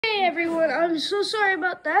everyone. I'm so sorry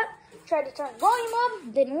about that. Tried to turn the volume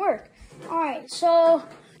up, didn't work. Alright, so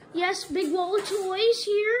yes, big wall of toys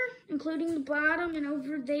here, including the bottom and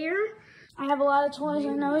over there. I have a lot of toys.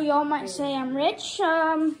 I know y'all might say I'm rich.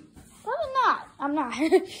 Probably not. I'm not.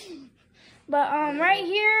 But right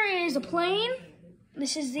here is a plane.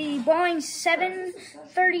 This is the Boeing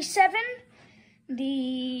 737,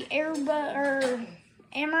 the Emirates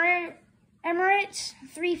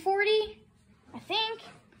 340, I think.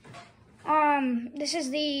 This is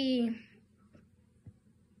the,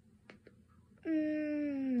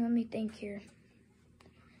 let me think here.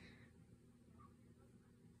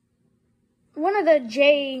 One of the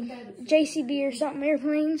JCB or something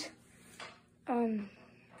airplanes.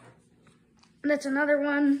 That's another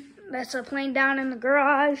one. That's a plane down in the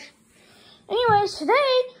garage. Anyways,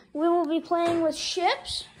 today we will be playing with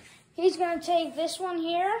ships. He's gonna take this one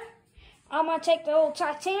here. I'm gonna take the old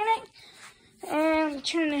Titanic and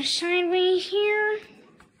turn this sideways here.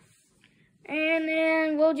 And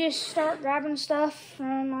then we'll just start grabbing stuff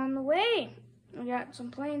from on the way. We got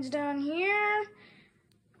some planes down here.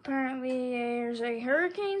 Apparently there's a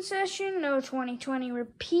hurricane session, no 2020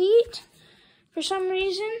 repeat for some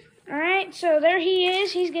reason. Alright, so there he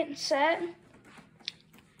is. He's getting set.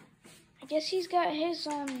 I guess he's got his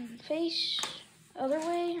face other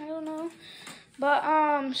way. I don't know. But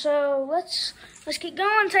so let's get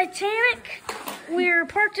going, Titanic. We're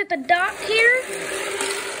parked at the dock here.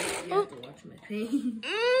 Oh,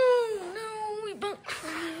 no, we both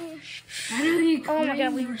crashed. Oh my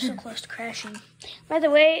god, we were so close to crashing. By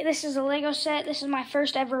the way, this is a Lego set. This is my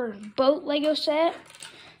first ever boat Lego set.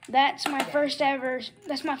 That's my first ever,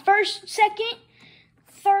 that's my first, second,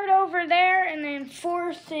 third over there, and then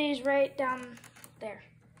fourth is right down there.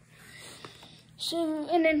 So,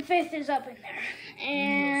 and then fifth is up in there.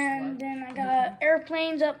 And then I got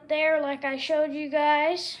airplanes up there like I showed you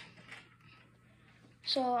guys.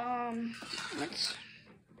 So, let's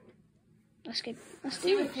do it. What do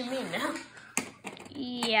you mean now?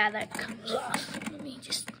 Yeah, that comes off. Let me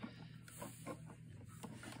just,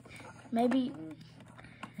 maybe.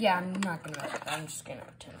 Yeah, I'm not gonna, I'm just gonna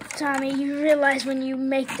pretend. Tommy, you realize when you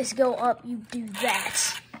make this go up, you do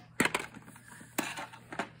that.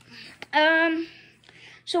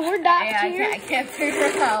 So we're docked here. I can't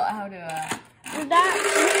figure out how to, We're docked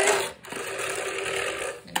here.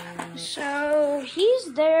 So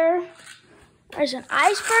he's there. There's an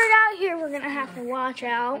iceberg out here we're gonna have to watch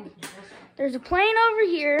out. There's a plane over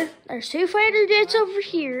here. There's two fighter jets over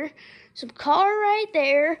here. Some car right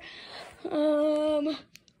there.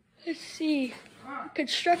 Let's see,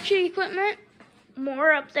 construction equipment,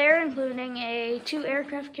 more up there, including two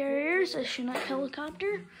aircraft carriers, a Chinook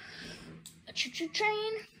helicopter, a choo-choo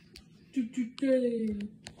train. Choo-choo train.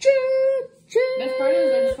 Choo-choo. Best part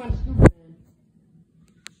is I just want to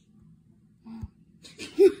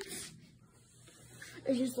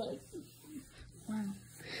It's just like, wow.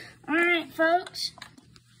 All right, folks,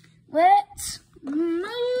 let's move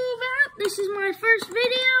out. This is my first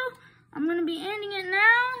video. I'm going to be ending it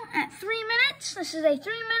now at 3 minutes. This is a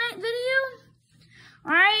 3-minute video.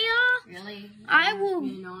 All right, y'all. Really? I will.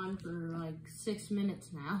 Been on for like 6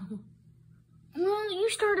 minutes now. Well, you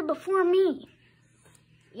started before me.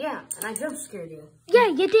 Yeah, and I jump scared you. Yeah,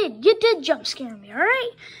 you did. You did jump scare me, all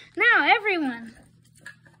right? Now, everyone,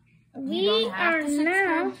 we are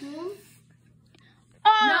now...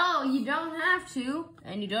 No, you don't have to.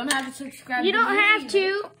 And you don't have to subscribe. You don't have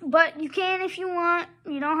to, but you can if you want.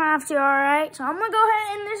 You don't have to, all right? So I'm going to go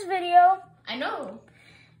ahead and end this video. I know.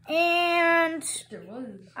 And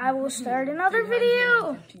I will start another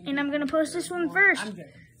video. And I'm going to post this one first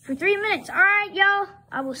for 3 minutes. All right, y'all.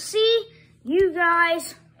 I will see you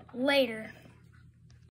guys later.